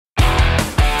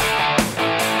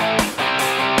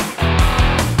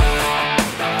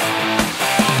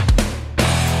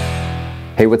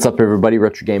Hey, what's up everybody?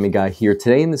 Retro Gaming Guy here.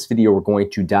 Today in this video, we're going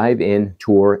to dive in,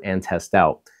 tour, and test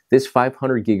out this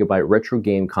 500 gigabyte retro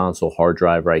game console hard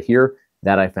drive right here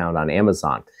that I found on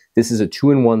Amazon. This is a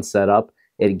 2-in-1 setup.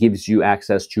 It gives you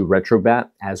access to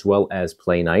RetroBat as well as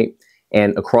PlayNite.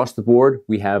 And across the board,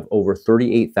 we have over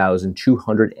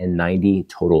 38,290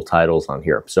 total titles on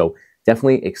here. So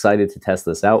definitely excited to test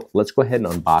this out. Let's go ahead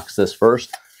and unbox this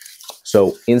first.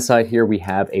 So inside here, we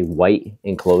have a white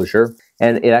enclosure,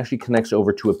 and it actually connects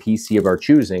over to a PC of our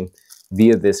choosing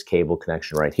via this cable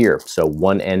connection right here. So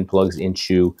one end plugs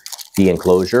into the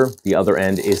enclosure. The other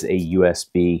end is a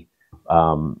USB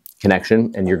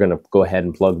connection, and you're going to go ahead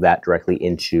and plug that directly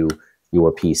into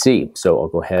your PC. So I'll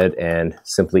go ahead and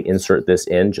simply insert this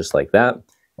in just like that.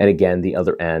 And again, the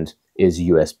other end is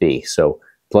USB. So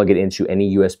plug it into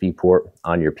any USB port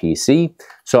on your PC.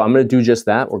 So I'm going to do just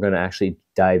that. We're going to actually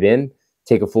dive in,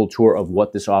 take a full tour of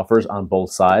what this offers on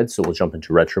both sides. So we'll jump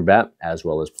into RetroBat as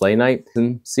well as PlayNite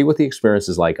and see what the experience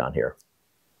is like on here.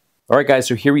 All right, guys,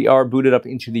 so here we are booted up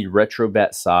into the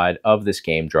RetroBat side of this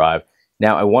game drive.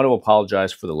 Now, I want to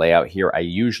apologize for the layout here. I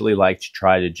usually like to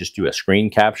try to just do a screen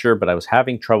capture, but I was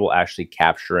having trouble actually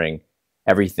capturing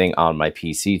everything on my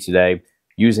PC today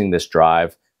using this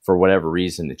drive. For whatever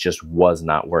reason, it just was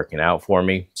not working out for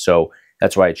me. So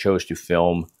that's why I chose to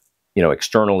film,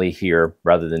 externally here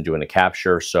rather than doing a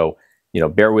capture. So,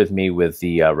 bear with me with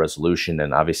the resolution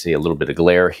and obviously a little bit of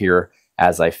glare here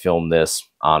as I film this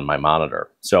on my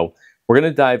monitor. So we're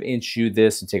going to dive into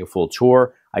this and take a full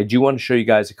tour. I do want to show you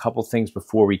guys a couple things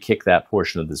before we kick that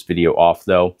portion of this video off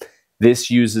though.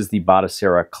 This uses the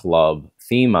Batocera Club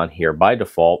theme on here by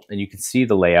default, and you can see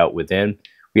the layout within.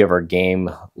 We have our game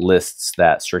lists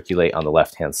that circulate on the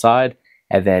left-hand side,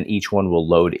 and then each one will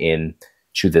load in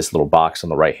to this little box on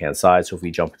the right-hand side. So if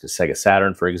we jump into Sega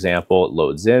Saturn, for example, it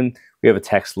loads in. We have a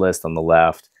text list on the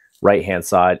left. Right-hand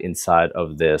side, inside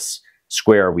of this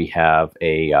square, we have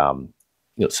a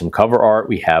some cover art.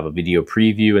 We have a video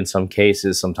preview in some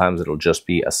cases. Sometimes it'll just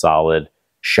be a solid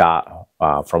shot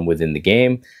from within the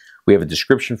game. We have a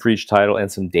description for each title and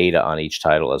some data on each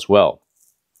title as well.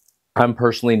 I'm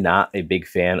personally not a big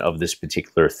fan of this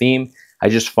particular theme. I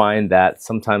just find that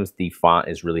sometimes the font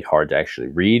is really hard to actually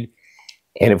read.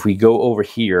 And if we go over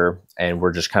here and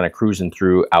we're just kind of cruising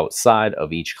through outside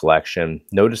of each collection,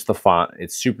 notice the font,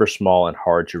 it's super small and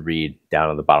hard to read down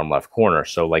in the bottom left corner.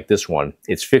 So like this one,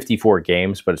 it's 54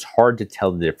 games, but it's hard to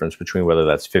tell the difference between whether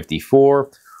that's 54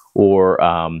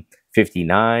 or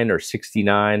 59 or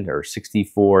 69 or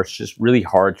 64. It's just really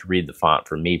hard to read the font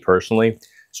for me personally.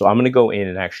 So I'm going to go in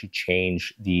and actually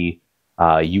change the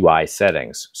UI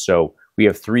settings. So we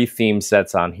have 3 theme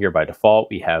sets on here by default.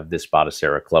 We have this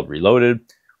Batocera Club Reloaded.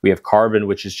 We have Carbon,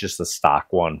 which is just a stock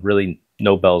one, really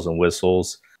no bells and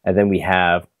whistles. And then we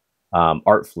have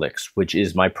Art Flicks, which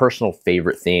is my personal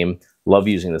favorite theme. Love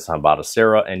using this on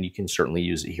Batocera, and you can certainly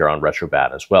use it here on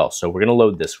RetroBat as well. So we're going to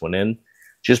load this one in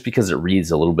just because it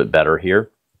reads a little bit better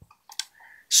here.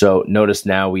 So notice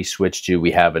now we switch to,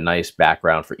 we have a nice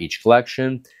background for each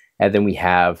collection, and then we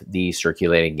have the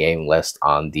circulating game list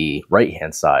on the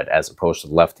right-hand side as opposed to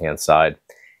the left-hand side,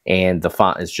 and the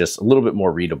font is just a little bit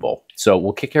more readable. So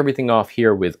we'll kick everything off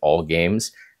here with all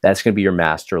games. That's going to be your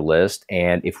master list,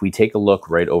 and if we take a look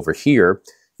right over here,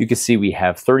 you can see we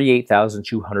have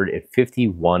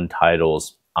 38,251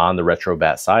 titles on the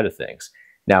RetroBat side of things.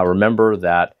 Now remember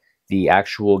that the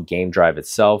actual game drive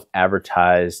itself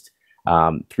advertised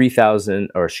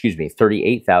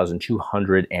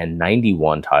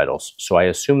 38,291 titles. So I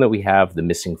assume that we have the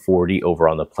missing 40 over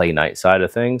on the PlayNite side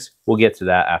of things. We'll get to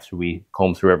that after we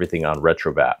comb through everything on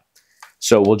RetroBat.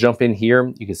 So we'll jump in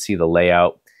here. You can see the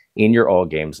layout in your all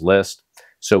games list.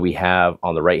 So we have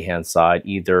on the right hand side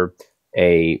either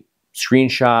a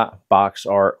screenshot, box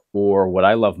art, or what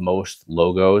I love most,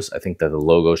 logos. I think that the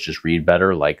logos just read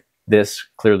better. Like this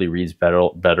clearly reads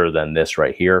better than this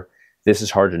right here. This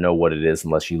is hard to know what it is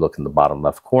unless you look in the bottom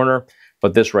left corner.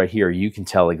 But this right here, you can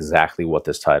tell exactly what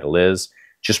this title is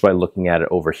just by looking at it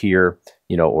over here,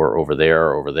 or over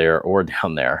there, or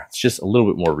down there. It's just a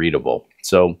little bit more readable.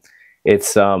 So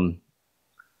it's a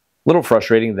little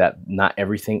frustrating that not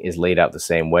everything is laid out the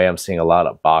same way. I'm seeing a lot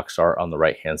of box art on the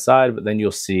right-hand side, but then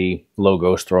you'll see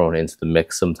logos thrown into the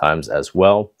mix sometimes as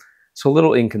well. So a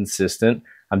little inconsistent.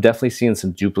 I'm definitely seeing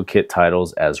some duplicate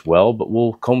titles as well, but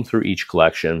we'll comb through each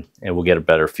collection and we'll get a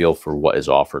better feel for what is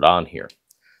offered on here.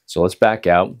 So let's back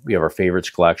out. We have our favorites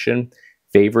collection.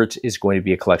 Favorites is going to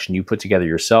be a collection you put together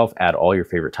yourself. Add all your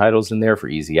favorite titles in there for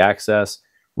easy access.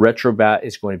 RetroBat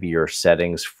is going to be your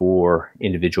settings for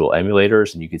individual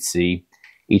emulators, and you can see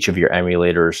each of your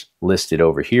emulators listed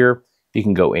over here. You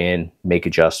can go in, make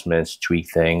adjustments,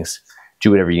 tweak things.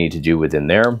 do whatever you need to do within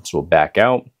there. So we'll back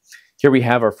out. Here we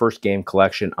have our first game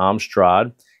collection,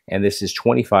 Amstrad, and this is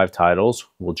 25 titles.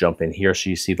 We'll jump in here so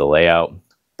you see the layout.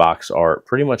 Box art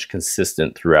pretty much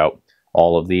consistent throughout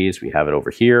all of these. We have it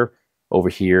over here,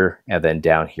 and then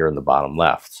down here in the bottom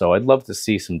left. So I'd love to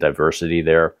see some diversity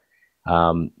there.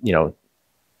 You know,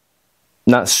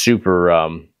 not super,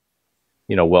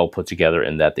 you know, well put together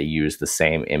in that they use the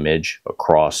same image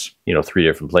across, you know, 3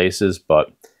 different places,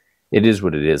 but it is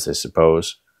what it is, I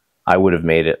suppose. I would have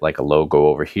made it like a logo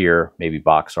over here, maybe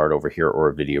box art over here, or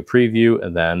a video preview,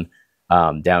 and then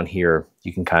down here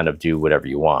you can kind of do whatever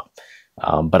you want.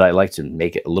 But I like to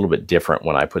make it a little bit different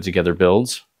when I put together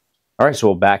builds. All right, so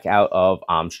we'll back out of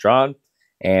Amstrad,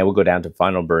 and we'll go down to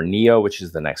Final Burn Neo, which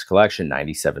is the next collection,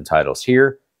 97 titles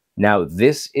here. Now,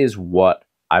 this is what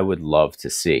I would love to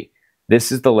see.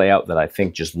 This is the layout that I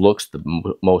think just looks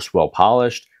the most well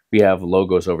polished. We have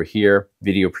logos over here,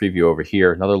 video preview over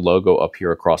here, another logo up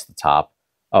here across the top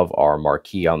of our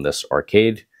marquee on this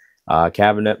arcade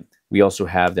cabinet. We also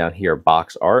have down here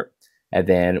box art, and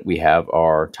then we have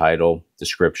our title,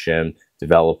 description,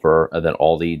 developer, and then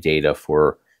all the data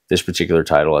for this particular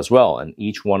title as well. And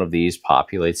each one of these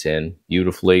populates in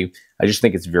beautifully. I just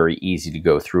think it's very easy to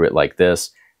go through it like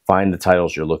this, find the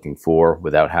titles you're looking for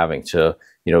without having to,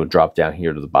 you know, drop down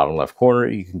here to the bottom left corner.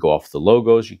 You can go off the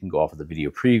logos, you can go off of the video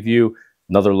preview,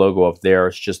 another logo up there.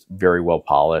 It's just very well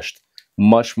polished,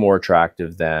 much more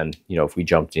attractive than, you know, if we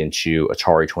jumped into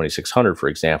Atari 2600, for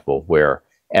example, where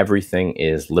everything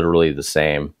is literally the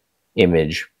same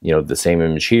image, you know, the same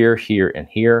image here, here, and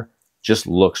here. Just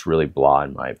looks really blah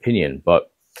in my opinion.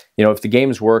 But, you know, if the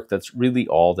games work, that's really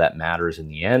all that matters in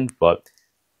the end. But,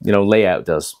 you know, layout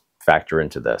does factor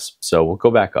into this. So we'll go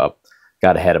back up.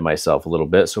 Got ahead of myself a little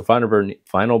bit. So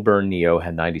Final Burn Neo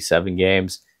had 97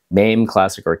 games. MAME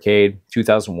Classic Arcade,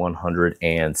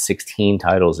 2,116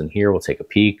 titles in here. We'll take a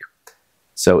peek.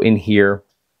 So in here,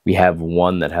 we have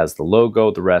one that has the logo.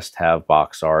 The rest have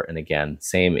box art. And again,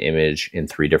 same image in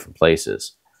 3 different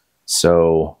places.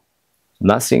 So I'm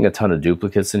not seeing a ton of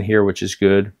duplicates in here, which is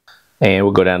good. And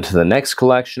we'll go down to the next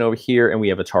collection over here. And we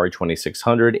have Atari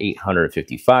 2600,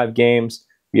 855 games.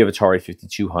 We have Atari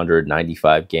 5200,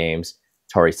 95 games.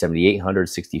 Atari 7800,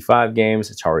 65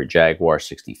 games, Atari Jaguar,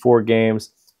 64 games,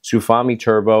 Sufami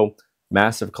Turbo,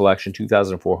 massive collection,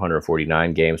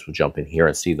 2,449 games. We'll jump in here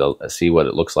and see what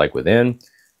it looks like within.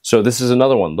 So this is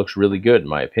another one, looks really good in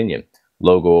my opinion.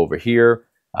 Logo over here.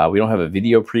 We don't have a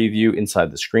video preview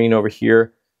inside the screen over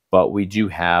here, but we do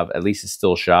have at least a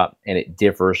still shot, and it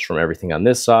differs from everything on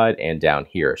this side and down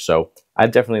here. So I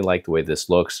definitely like the way this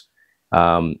looks.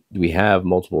 We have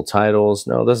multiple titles.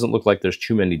 No, it doesn't look like there's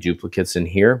too many duplicates in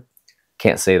here.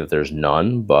 Can't say that there's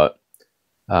none, but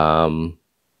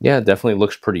yeah, it definitely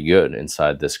looks pretty good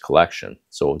inside this collection.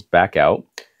 So we'll back out.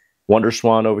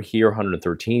 WonderSwan over here,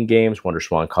 113 games.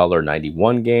 WonderSwan Color,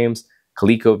 91 games.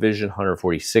 ColecoVision,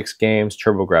 146 games.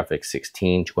 TurboGrafx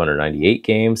 16, 298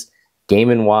 games.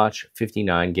 Game & Watch,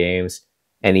 59 games.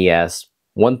 NES,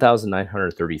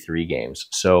 1,933 games.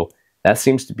 So that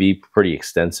seems to be pretty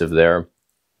extensive there.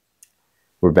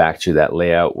 We're back to that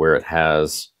layout where it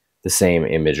has the same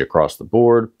image across the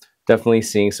board. Definitely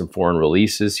seeing some foreign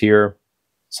releases here.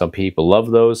 Some people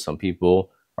love those. Some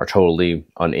people are totally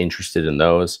uninterested in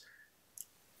those.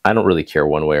 I don't really care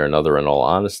one way or another, in all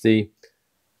honesty.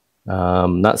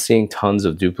 Not seeing tons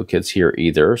of duplicates here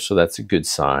either, so that's a good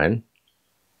sign.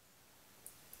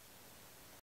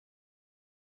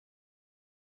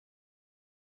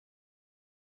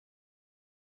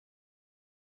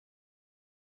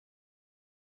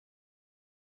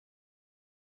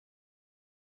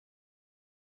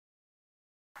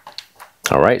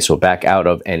 All right, so back out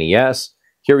of NES.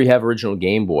 Here we have original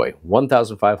Game Boy,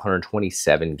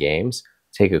 1,527 games.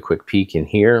 Take a quick peek in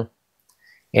here.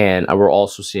 And we're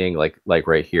also seeing, like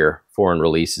right here, foreign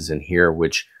releases in here,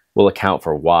 which will account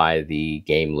for why the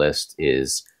game list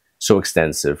is so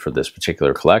extensive for this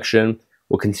particular collection.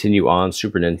 We'll continue on.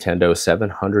 Super Nintendo,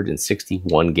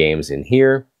 761 games in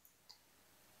here.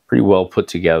 Pretty well put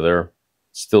together.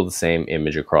 Still the same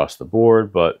image across the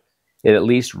board, but it at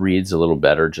least reads a little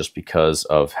better just because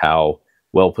of how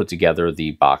well put together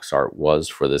the box art was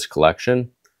for this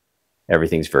collection.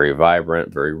 Everything's very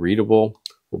vibrant, very readable.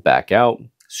 We'll back out.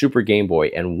 Super Game Boy.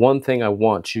 And one thing I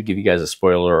want to give you guys a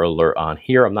spoiler alert on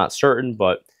here, I'm not certain,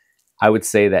 but I would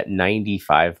say that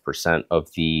 95%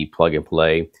 of the plug and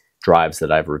play drives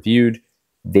that I've reviewed,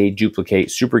 they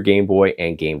duplicate Super Game Boy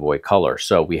and Game Boy Color.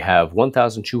 So we have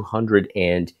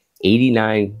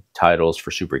 1,289 titles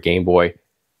for Super Game Boy.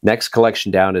 Next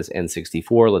collection down is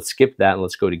N64. Let's skip that and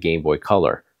let's go to Game Boy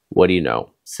Color. What do you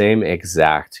know? Same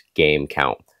exact game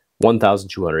count.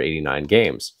 1,289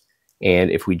 games.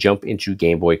 And if we jump into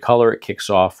Game Boy Color, it kicks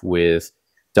off with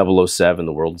 007,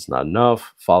 The World Is Not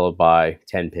Enough, followed by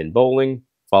 10-Pin Bowling,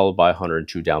 followed by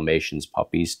 102 Dalmatians,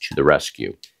 Puppies to the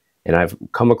Rescue. And I've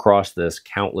come across this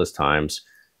countless times,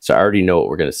 so I already know what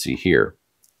we're going to see here.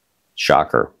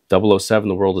 Shocker. 007,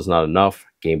 The World Is Not Enough,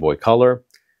 Game Boy Color,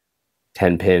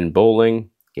 10-Pin Bowling,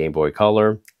 Game Boy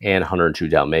Color, and 102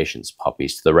 Dalmatians,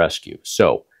 Puppies to the Rescue.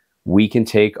 So we can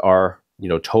take our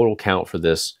total count for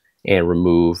this and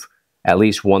remove at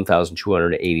least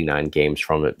 1,289 games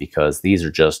from it, because these are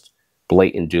just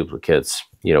blatant duplicates,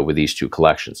 with these two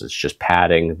collections. It's just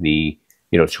padding the,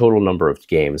 total number of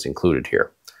games included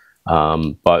here.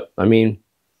 But I mean,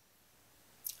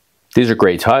 these are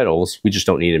great titles. We just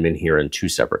don't need them in here in two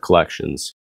separate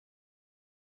collections.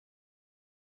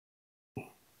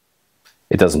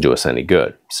 It doesn't do us any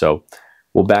good. So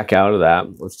we'll back out of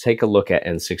that. Let's take a look at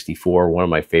N64, one of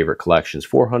my favorite collections,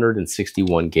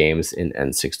 461 games in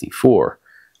N64.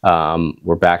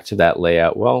 We're back to that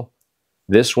layout. Well,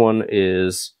 this one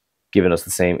is giving us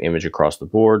the same image across the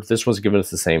board. This one's giving us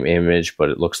the same image, but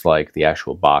it looks like the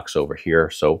actual box over here.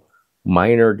 So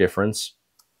minor difference,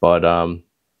 but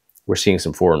we're seeing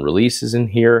some foreign releases in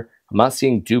here. I'm not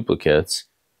seeing duplicates,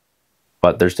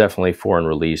 but there's definitely foreign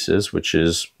releases, which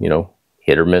is,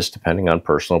 hit or miss depending on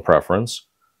personal preference.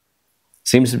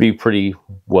 Seems to be pretty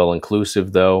well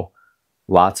inclusive though.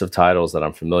 Lots of titles that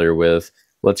I'm familiar with.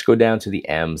 Let's go down to the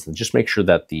M's and just make sure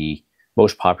that the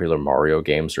most popular Mario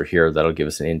games are here. That'll give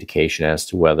us an indication as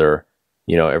to whether,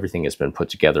 everything has been put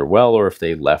together well, or if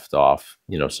they left off,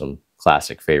 some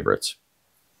classic favorites.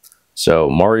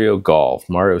 So Mario Golf,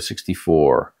 Mario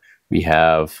 64. We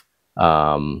have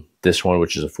this one,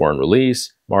 which is a foreign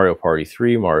release. Mario Party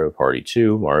 3, Mario Party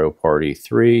 2, Mario Party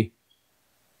 3.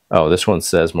 Oh, this one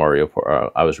says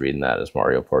I was reading that as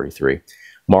Mario Party 3.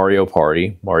 Mario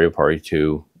Party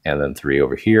 2, and then 3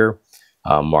 over here.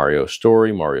 Mario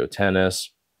Story, Mario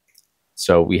Tennis.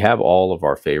 So we have all of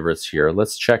our favorites here.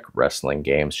 Let's check wrestling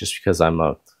games, just because I'm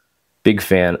a big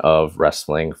fan of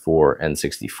wrestling for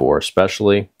N64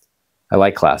 especially. I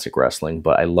like classic wrestling,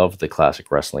 but I love the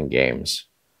classic wrestling games.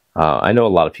 I know a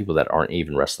lot of people that aren't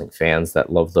even wrestling fans that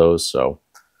love those, so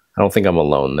I don't think I'm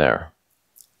alone there.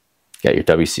 You got your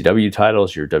WCW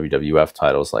titles, your WWF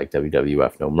titles like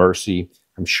WWF No Mercy.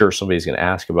 I'm sure somebody's going to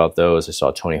ask about those. I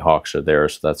saw Tony Hawk's are there,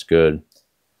 so that's good.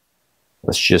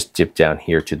 Let's just dip down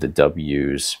here to the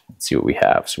W's and see what we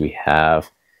have. So we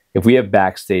have, if we have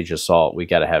Backstage Assault, we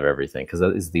got to have everything, because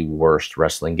that is the worst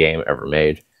wrestling game ever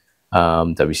made.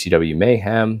 WCW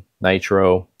Mayhem,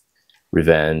 Nitro,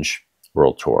 Revenge,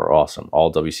 World Tour. Awesome.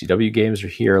 All WCW games are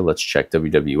here. Let's check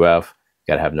WWF.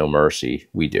 Got to have No Mercy.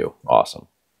 We do. Awesome.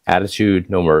 Attitude,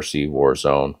 No Mercy,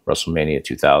 Warzone, WrestleMania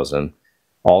 2000.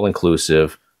 All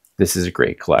inclusive. This is a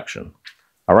great collection.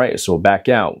 All right, so we'll back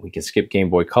out. We can skip Game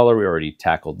Boy Color. We already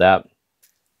tackled that.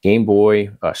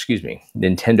 Nintendo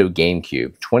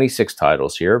GameCube. 26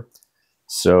 titles here.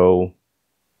 So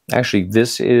actually,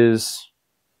 this is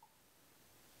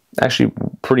actually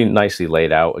pretty nicely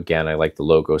laid out. Again, I like the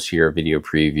logos here, video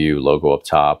preview, logo up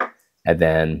top, and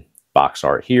then box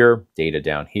art here, data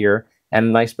down here, and a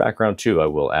nice background too, I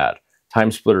will add. Time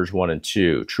Splitters 1 and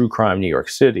 2, True Crime New York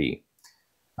City,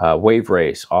 Wave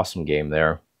Race, awesome game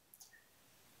there.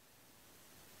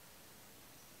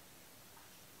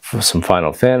 Some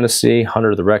Final Fantasy,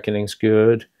 Hunter the Reckoning's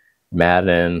good,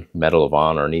 Madden, Medal of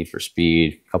Honor, Need for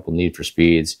Speed, a couple Need for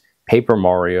Speeds, Paper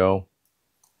Mario,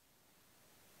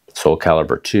 Soul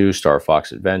Calibur 2, Star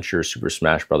Fox Adventure, Super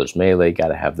Smash Bros. Melee,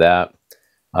 gotta have that.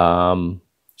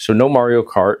 So no Mario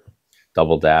Kart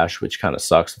Double Dash, which kind of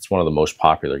sucks. It's one of the most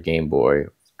popular Game Boy,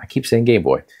 I keep saying Game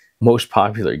Boy, most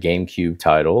popular GameCube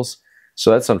titles.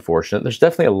 So that's unfortunate. There's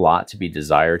definitely a lot to be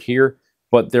desired here,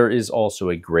 but there is also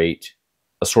a great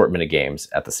assortment of games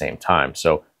at the same time.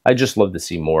 So I just love to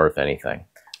see more, if anything.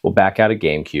 We'll back out of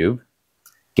GameCube.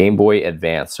 Game Boy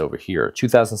Advance over here,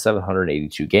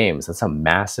 2,782 games. That's a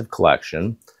massive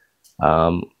collection.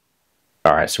 All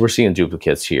right, so we're seeing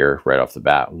duplicates here right off the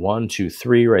bat. 1, 2,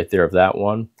 3 right there of that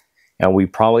one. And we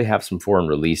probably have some foreign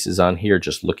releases on here,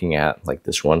 just looking at like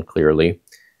this one clearly.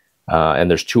 And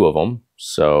there's 2 of them.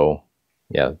 So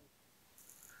yeah,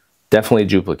 definitely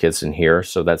duplicates in here.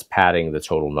 So that's padding the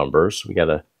total numbers. We got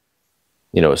to,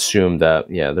 assume that,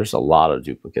 yeah, there's a lot of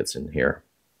duplicates in here.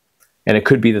 And it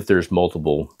could be that there's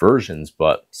multiple versions,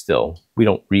 but still, we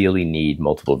don't really need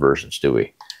multiple versions, do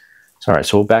we? All right,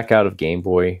 so we'll back out of Game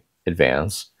Boy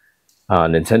Advance.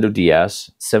 Nintendo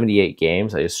DS, 78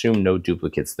 games. I assume no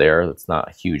duplicates there. That's not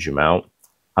a huge amount.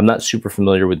 I'm not super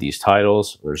familiar with these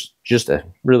titles. There's just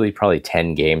really probably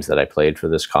 10 games that I played for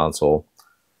this console.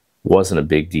 Wasn't a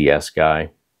big DS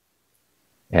guy,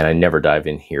 and I never dive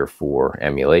in here for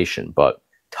emulation, but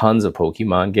tons of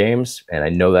Pokemon games, and I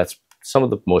know that's some of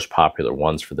the most popular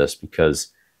ones for this because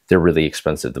they're really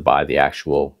expensive to buy the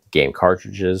actual game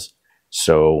cartridges,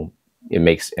 so it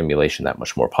makes emulation that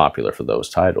much more popular for those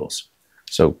titles.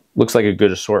 So looks like a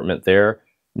good assortment there.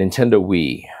 Nintendo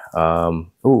Wii.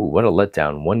 Ooh, what a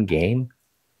letdown. One game.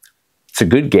 It's a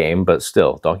good game, but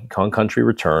still, Donkey Kong Country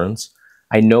Returns.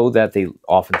 I know that they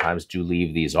oftentimes do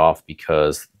leave these off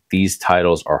because these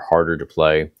titles are harder to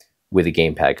play with a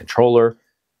gamepad controller.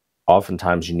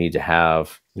 Oftentimes you need to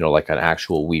have, you know, like an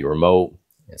actual Wii remote,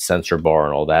 and sensor bar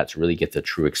and all that to really get the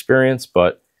true experience.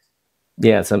 But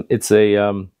yeah, it's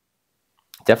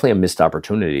definitely a missed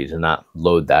opportunity to not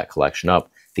load that collection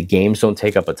up. The games don't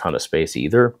take up a ton of space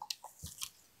either.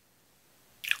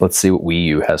 Let's see what Wii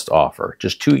U has to offer.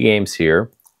 Just 2 games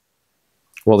here.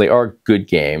 Well, they are good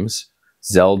games.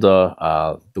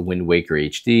 Zelda, The Wind Waker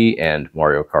HD, and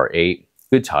Mario Kart 8.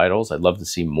 Good titles. I'd love to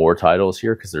see more titles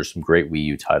here because there's some great Wii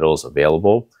U titles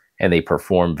available, and they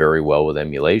perform very well with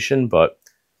emulation, but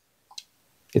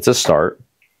it's a start.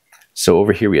 So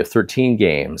over here we have 13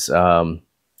 games.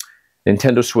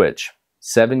 Nintendo Switch,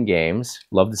 7 games.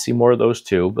 Love to see more of those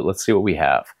too, but let's see what we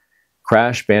have.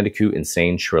 Crash Bandicoot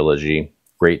Insane Trilogy.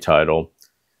 Great title.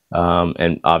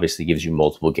 And obviously gives you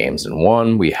multiple games in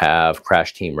one. We have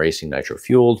Crash Team Racing Nitro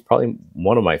Fueled, probably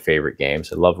one of my favorite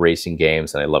games. I love racing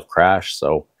games and I love Crash,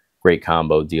 so great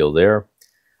combo deal there.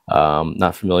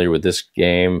 Not familiar with this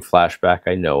game. Flashback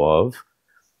I know of.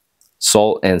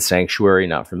 Salt and Sanctuary,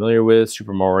 not familiar with.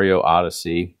 Super Mario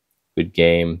Odyssey, good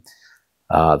game.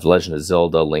 The Legend of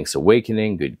Zelda Link's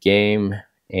Awakening, good game.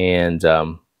 And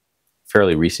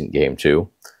fairly recent game too.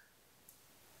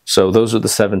 So those are the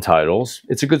 7 titles.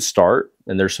 It's a good start,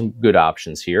 and there's some good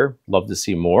options here. Love to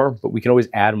see more, but we can always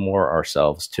add more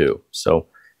ourselves too. So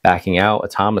backing out,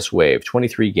 Atomic Wave,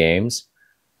 23 games.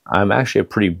 I'm actually a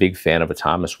pretty big fan of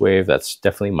Atomic Wave. That's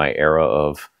definitely my era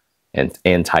of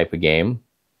and type of game.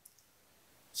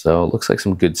 So it looks like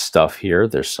some good stuff here.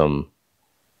 There's some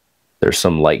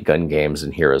light gun games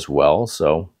in here as well.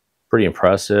 So pretty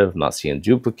impressive. I'm not seeing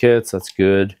duplicates. That's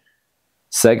good.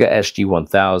 Sega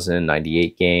SG-1000,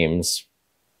 98 games.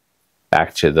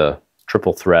 Back to the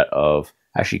triple threat of,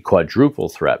 actually quadruple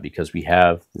threat, because we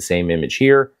have the same image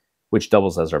here, which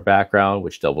doubles as our background,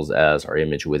 which doubles as our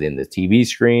image within the TV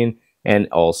screen, and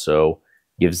also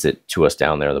gives it to us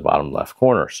down there in the bottom left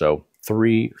corner. So 4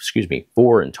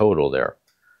 in total there.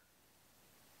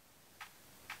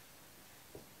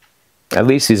 At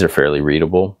least these are fairly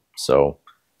readable, so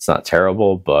it's not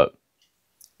terrible, but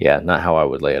yeah, not how I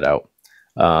would lay it out.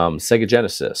 Sega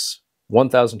Genesis,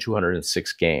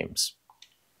 1,206 games.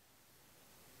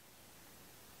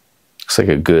 Looks like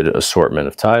a good assortment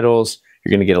of titles.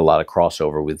 You're going to get a lot of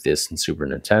crossover with this and Super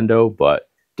Nintendo, but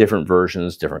different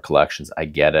versions, different collections. I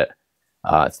get it.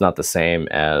 It's not the same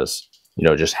as, you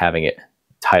know, just having it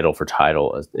title for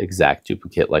title, an exact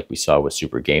duplicate like we saw with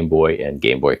Super Game Boy and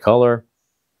Game Boy Color.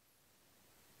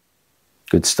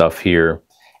 Good stuff here.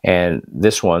 And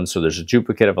this one, so there's a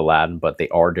duplicate of Aladdin, but they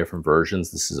are different versions.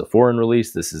 This is a foreign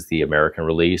release. This is the American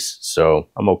release. So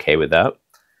I'm okay with that.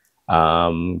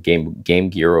 Game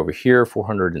Gear over here,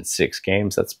 406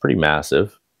 games. That's pretty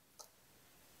massive.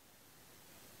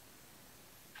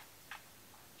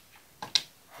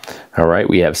 All right,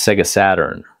 we have Sega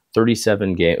Saturn,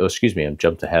 37 games. Oh, excuse me, I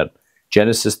jumped ahead.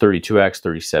 Genesis 32X,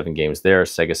 37 games there.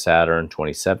 Sega Saturn,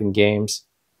 27 games.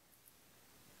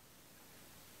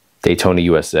 Daytona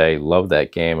USA, love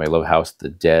that game. I love House of the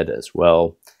Dead as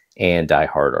well. And Die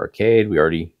Hard Arcade. We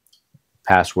already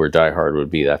passed where Die Hard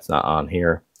would be. That's not on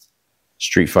here.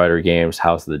 Street Fighter games,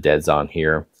 House of the Dead's on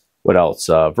here. What else?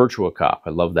 Virtua Cop.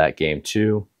 I love that game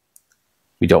too.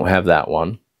 We don't have that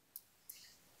one.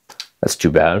 That's too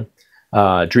bad.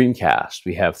 Dreamcast.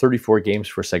 We have 34 games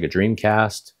for Sega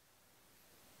Dreamcast.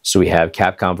 So we have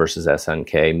Capcom versus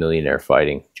SNK, Millionaire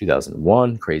Fighting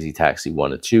 2001, Crazy Taxi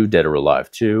 1 and 2, Dead or Alive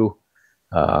 2.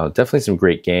 Definitely some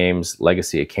great games.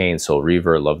 Legacy of Kain, Soul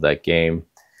Reaver, love that game.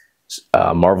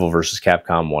 Marvel versus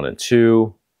Capcom 1 and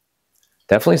 2.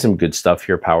 Definitely some good stuff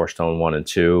here. Power Stone 1 and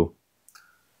 2.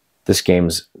 This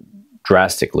game's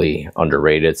drastically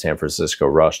underrated. San Francisco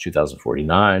Rush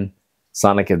 2049.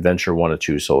 Sonic Adventure 1 and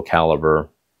 2, Soul Calibur.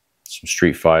 Some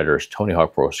Street Fighters. Tony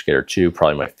Hawk Pro Skater 2,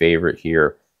 probably my favorite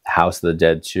here. House of the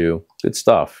Dead 2. Good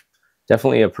stuff.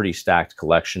 Definitely a pretty stacked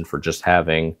collection for just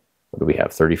having, what do we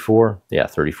have, 34? Yeah,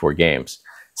 34 games.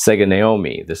 Sega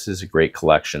Naomi. This is a great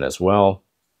collection as well.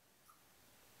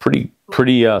 Pretty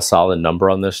solid number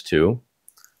on this too.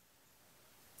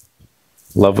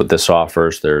 Love what this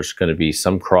offers. There's going to be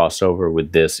some crossover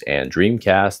with this and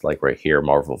Dreamcast, like right here,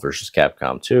 Marvel vs.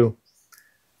 Capcom 2.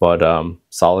 But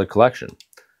solid collection.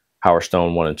 Power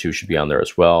Stone 1 and 2 should be on there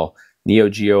as well. Neo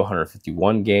Geo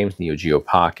 151 games, Neo Geo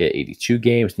Pocket 82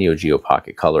 games, Neo Geo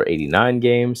Pocket Color 89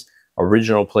 games,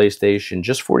 original PlayStation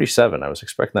just 47. I was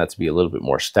expecting that to be a little bit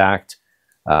more stacked.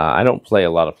 I don't play a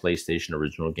lot of PlayStation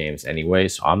original games anyway,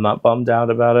 so I'm not bummed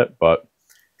out about it, but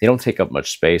they don't take up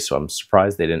much space, so I'm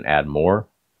surprised they didn't add more.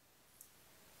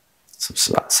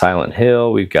 Some Silent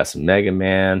Hill, we've got some Mega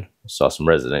Man, saw some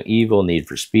Resident Evil, Need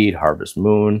for Speed, Harvest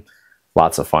Moon,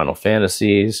 lots of Final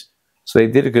Fantasies. So they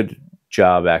did a good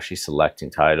job actually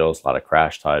selecting titles, a lot of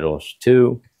Crash titles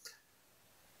too.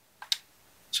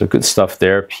 So good stuff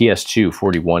there. PS2,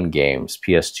 41 games.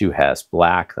 PS2 has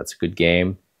Black, that's a good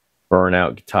game.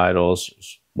 Burnout titles,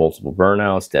 multiple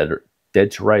Burnouts,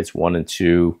 Dead to Rights 1 and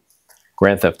 2,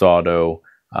 Grand Theft Auto,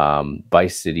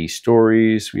 Vice City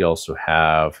Stories. We also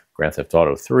have Grand Theft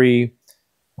Auto 3.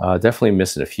 Definitely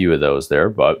missing a few of those there,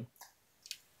 but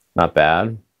not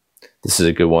bad. This is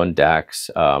a good one.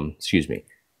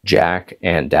 Jack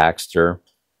and Daxter.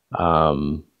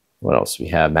 What else we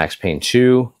have? Max Payne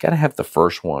 2. Gotta have the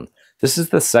first one. This is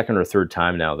the second or third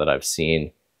time now that I've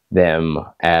seen them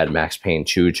add Max Payne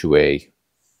 2 to a,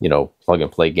 plug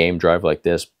and play game drive like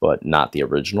this, but not the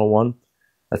original one.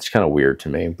 That's kind of weird to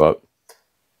me, but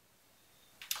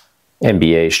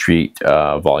NBA Street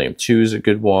Volume 2 is a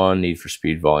good one. Need for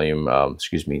Speed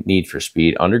Need for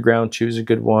Speed Underground 2 is a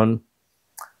good one.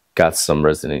 Got some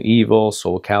Resident Evil,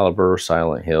 Soul Calibur,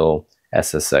 Silent Hill,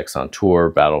 SSX on Tour,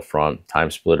 Battlefront,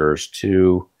 Time Splitters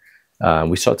 2.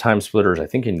 We saw Time Splitters, I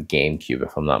think, in GameCube,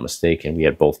 if I'm not mistaken. We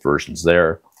had both versions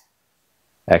there.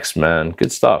 X-Men,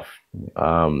 good stuff.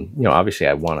 Obviously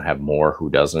I want to have more, who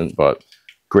doesn't, but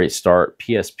great start.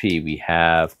 PSP, we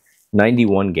have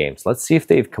 91 games. Let's see if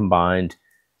they've combined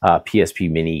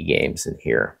PSP mini games in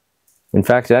here. In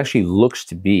fact, it actually looks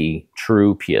to be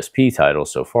true PSP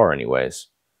titles so far anyways.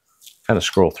 Kind of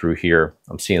scroll through here.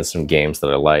 I'm seeing some games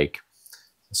that I like.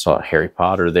 I saw Harry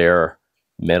Potter there,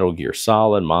 Metal Gear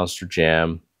Solid, Monster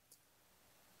Jam.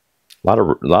 A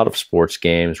lot of sports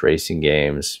games, racing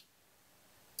games.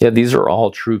 Yeah, these are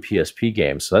all true PSP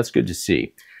games, so that's good to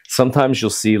see. Sometimes you'll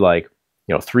see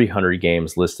 300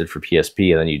 games listed for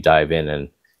PSP, and then you dive in and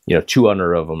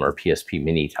 200 of them are PSP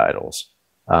mini titles.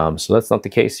 So that's not the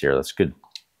case here. That's good.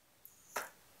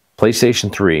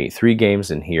 PlayStation 3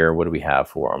 games in here. What do we have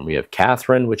for them? We have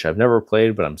Catherine, which I've never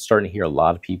played, but I'm starting to hear a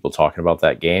lot of people talking about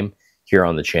that game here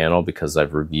on the channel because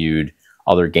I've reviewed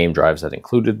other game drives that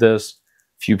included this.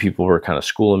 A few people were kind of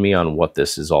schooling me on what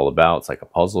this is all about. It's like a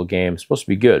puzzle game. It's supposed to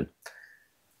be good.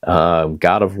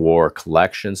 God of War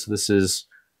Collection. So this is,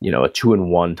 a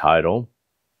 2-in-1 title.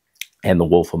 And The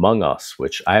Wolf Among Us,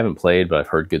 which I haven't played, but I've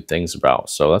heard good things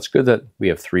about. So that's good that we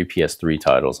have 3 PS3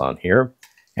 titles on here.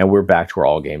 And we're back to our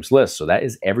all games list. So that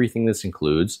is everything this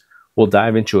includes. We'll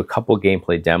dive into a couple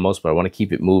gameplay demos, but I want to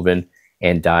keep it moving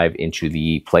and dive into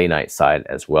the PlayNite side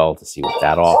as well to see what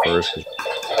that offers.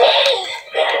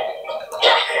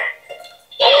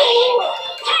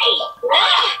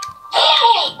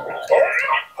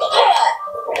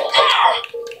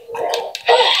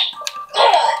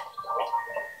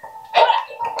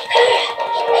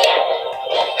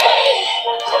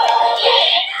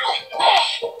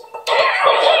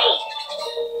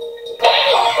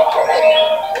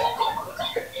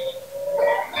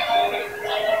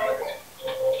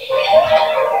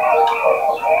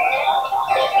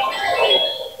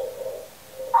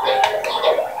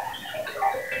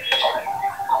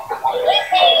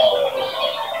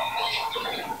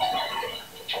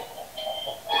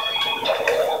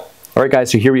 All right,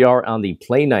 guys, so here we are on the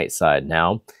PlayNite side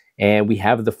now, and we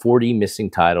have the 40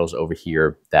 missing titles over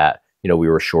here that, we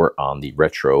were short on the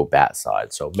RetroBat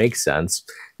side, so it makes sense.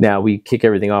 Now, we kick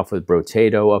everything off with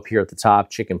Brotato up here at the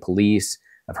top, Chicken Police.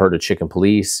 I've heard of Chicken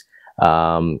Police.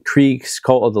 Creeks,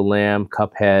 Cult of the Lamb,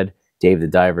 Cuphead, Dave the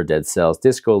Diver, Dead Cells,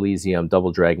 Disco Elysium,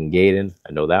 Double Dragon Gaiden.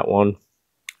 I know that one.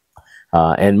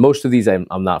 And most of these I'm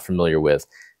not familiar with.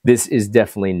 This is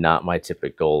definitely not my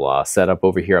typical setup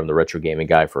over here. I'm the retro gaming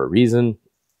guy for a reason.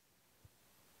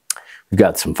 We've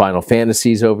got some Final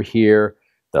Fantasies over here.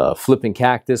 The Flipping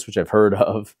Cactus, which I've heard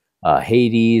of.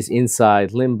 Hades,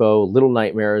 Inside, Limbo, Little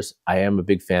Nightmares. I am a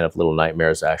big fan of Little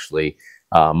Nightmares, actually.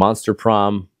 Monster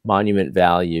Prom, Monument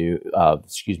Valley,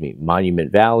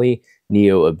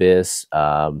 Neo Abyss,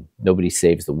 Nobody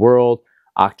Saves the World,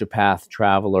 Octopath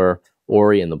Traveler,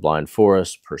 Ori and the Blind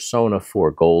Forest, Persona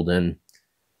 4 Golden.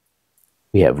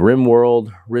 We have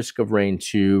RimWorld, Risk of Rain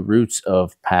 2, Roots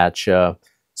of Pacha,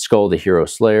 Skull the Hero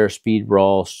Slayer, Speed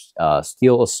Brawl,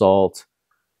 Steel Assault,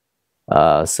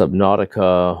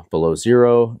 Subnautica Below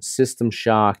Zero, System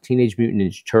Shock, Teenage Mutant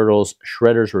Ninja Turtles,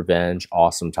 Shredder's Revenge.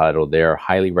 Awesome title there.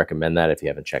 Highly recommend that if you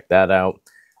haven't checked that out.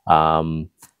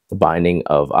 The Binding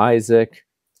of Isaac,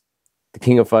 The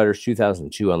King of Fighters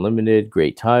 2002 Unlimited,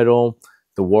 great title.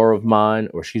 The War of Mine,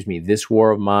 or excuse me, This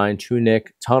War of Mine,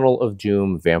 Tunic, Tunnel of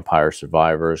Doom, Vampire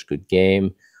Survivors, good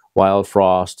game. Wild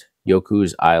Frost,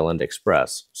 Yoku's Island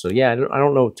Express. So yeah, I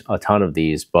don't know a ton of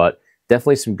these, but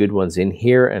definitely some good ones in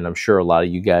here, and I'm sure a lot of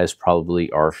you guys probably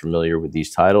are familiar with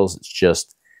these titles. It's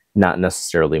just not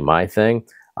necessarily my thing.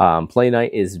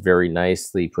 PlayNite is very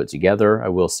nicely put together. I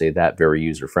will say that, very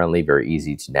user-friendly, very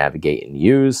easy to navigate and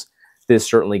use. This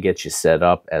certainly gets you set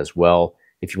up as well.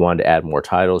 If you wanted to add more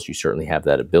titles, you certainly have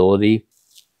that ability.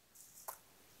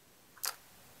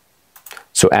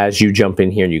 So as you jump in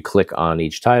here and you click on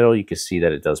each title, you can see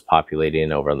that it does populate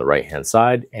in over on the right-hand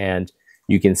side, and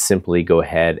you can simply go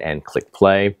ahead and click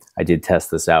play. I did test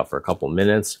this out for a couple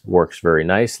minutes. Works very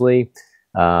nicely.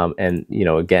 And, you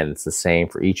know, again, it's the same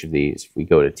for each of these. If we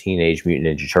go to Teenage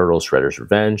Mutant Ninja Turtles, Shredder's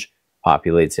Revenge,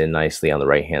 populates in nicely on the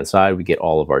right-hand side. We get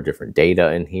all of our different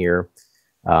data in here.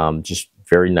 Just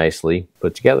very nicely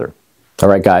put together. All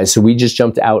right, guys, so we just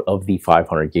jumped out of the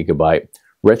 500 gigabyte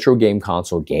retro game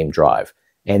console game drive.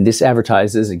 And this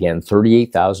advertises, again,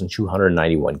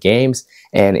 38,291 games.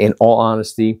 And in all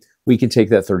honesty, we could take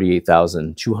that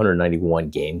 38,291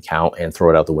 game count and throw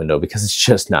it out the window because it's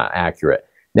just not accurate.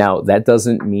 Now, that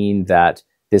doesn't mean that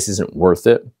this isn't worth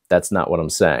it. That's not what I'm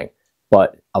saying.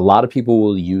 But a lot of people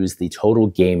will use the total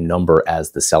game number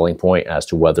as the selling point as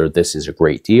to whether this is a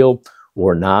great deal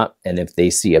or not. And if they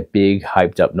see a big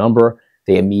hyped up number,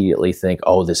 they immediately think,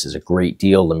 oh, this is a great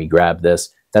deal, let me grab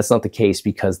this. That's not the case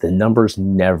because the numbers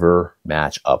never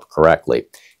match up correctly.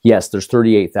 Yes, there's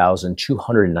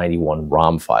 38,291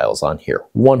 ROM files on here.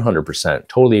 100%,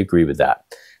 totally agree with that.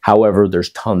 However,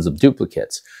 there's tons of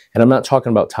duplicates. And I'm not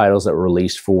talking about titles that were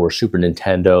released for Super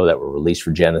Nintendo, that were released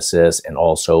for Genesis, and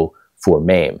also for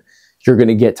MAME. You're going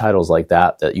to get titles like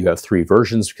that you have 3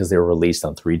 versions because they were released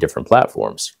on 3 different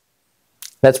platforms.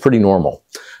 That's pretty normal.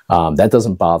 That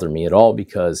doesn't bother me at all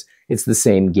because it's the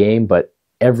same game, but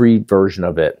every version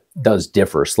of it does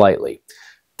differ slightly.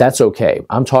 That's okay.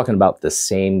 I'm talking about the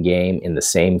same game in the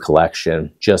same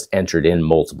collection, just entered in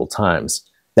multiple times.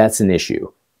 That's an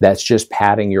issue. That's just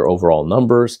padding your overall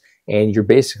numbers, and you're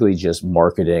basically just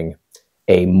marketing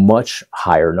a much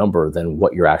higher number than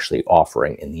what you're actually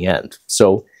offering in the end.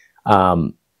 So,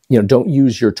 don't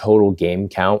use your total game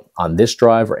count on this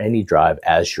drive or any drive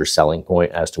as your selling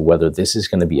point as to whether this is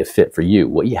going to be a fit for you.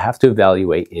 What you have to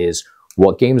evaluate is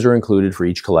what games are included for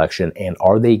each collection, and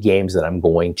are they games that I'm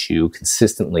going to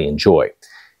consistently enjoy?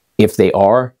 If they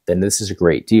are, then this is a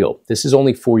great deal. This is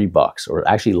only 40 bucks, or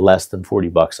actually less than 40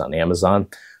 bucks on Amazon.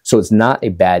 So it's not a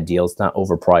bad deal. It's not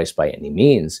overpriced by any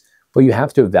means, but you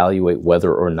have to evaluate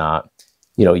whether or not,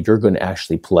 you're going to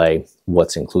actually play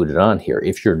what's included on here.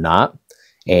 If you're not,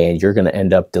 and you're going to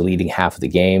end up deleting half of the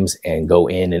games and go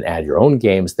in and add your own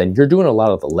games, then you're doing a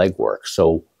lot of the legwork.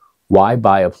 So why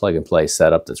buy a plug-and-play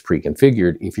setup that's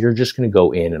pre-configured if you're just going to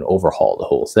go in and overhaul the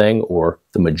whole thing or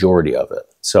the majority of it?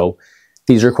 So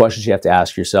these are questions you have to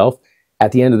ask yourself.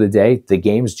 At the end of the day, the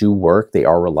games do work. They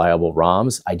are reliable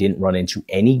ROMs. I didn't run into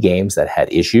any games that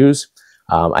had issues.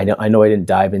 I know I didn't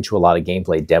dive into a lot of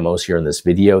gameplay demos here in this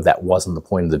video. That wasn't the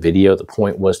point of the video. The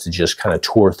point was to just kind of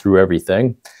tour through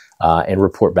everything and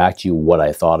report back to you what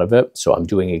I thought of it. So I'm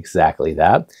doing exactly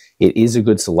that. It is a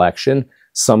good selection.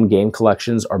 Some game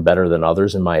collections are better than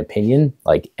others, in my opinion.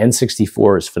 Like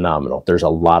N64 is phenomenal. There's a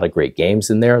lot of great games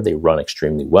in there. They run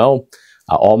extremely well.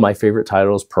 All my favorite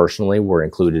titles personally were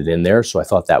included in there, so I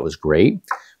thought that was great.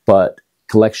 But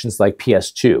collections like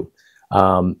PS2,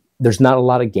 there's not a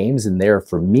lot of games in there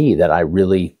for me that I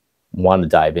really want to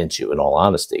dive into, in all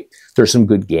honesty. There's some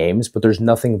good games, but there's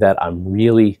nothing that I'm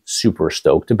really super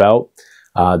stoked about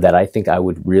that I think I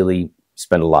would really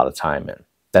spend a lot of time in.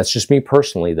 That's just me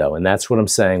personally, though, and that's what I'm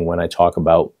saying when I talk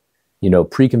about,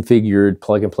 pre-configured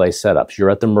plug-and-play setups. You're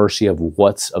at the mercy of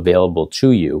what's available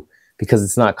to you because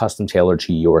it's not custom tailored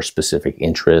to your specific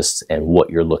interests and what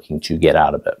you're looking to get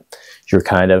out of it. You're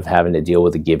kind of having to deal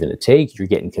with a give and a take. You're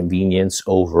getting convenience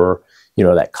over,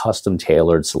 that custom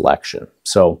tailored selection.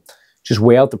 So just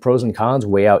weigh out the pros and cons,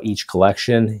 weigh out each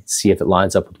collection, see if it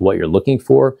lines up with what you're looking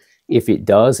for. If it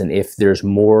does, and if there's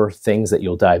more things that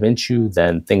you'll dive into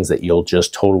than things that you'll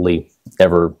just totally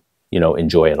never,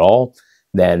 enjoy at all,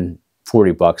 then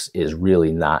 40 bucks is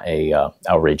really not a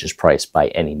outrageous price by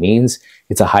any means.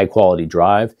 It's a high quality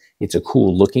drive. It's a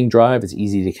cool looking drive. It's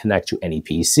easy to connect to any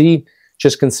PC.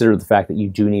 Just consider the fact that you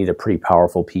do need a pretty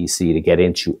powerful PC to get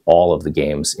into all of the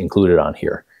games included on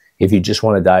here. If you just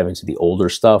want to dive into the older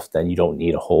stuff, then you don't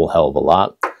need a whole hell of a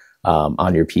lot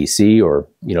on your PC, or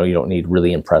you don't need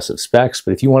really impressive specs.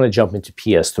 But if you want to jump into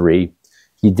PS3,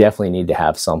 you definitely need to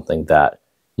have something that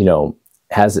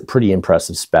has pretty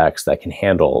impressive specs that can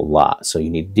handle a lot. So you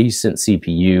need decent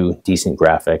CPU, decent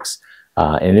graphics,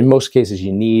 and in most cases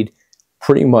you need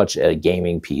pretty much a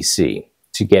gaming PC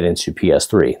to get into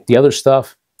PS3. The other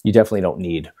stuff, you definitely don't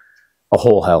need a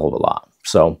whole hell of a lot.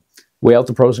 So weigh out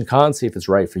the pros and cons, see if it's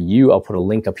right for you. I'll put a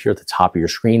link up here at the top of your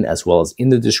screen, as well as in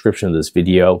the description of this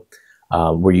video,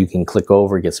 where you can click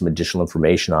over, get some additional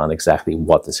information on exactly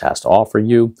what this has to offer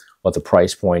you, what the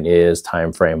price point is,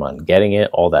 time frame on getting it,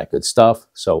 all that good stuff.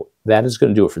 So that is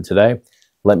going to do it for today.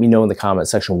 Let me know in the comment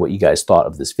section what you guys thought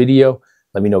of this video.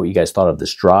 Let me know what you guys thought of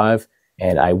this drive,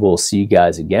 and I will see you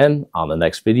guys again on the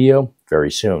next video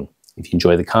very soon. If you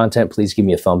enjoy the content, please give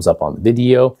me a thumbs up on the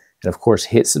video, and of course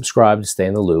hit subscribe to stay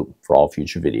in the loop for all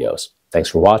future videos. Thanks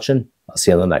for watching. I'll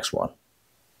see you on the next one.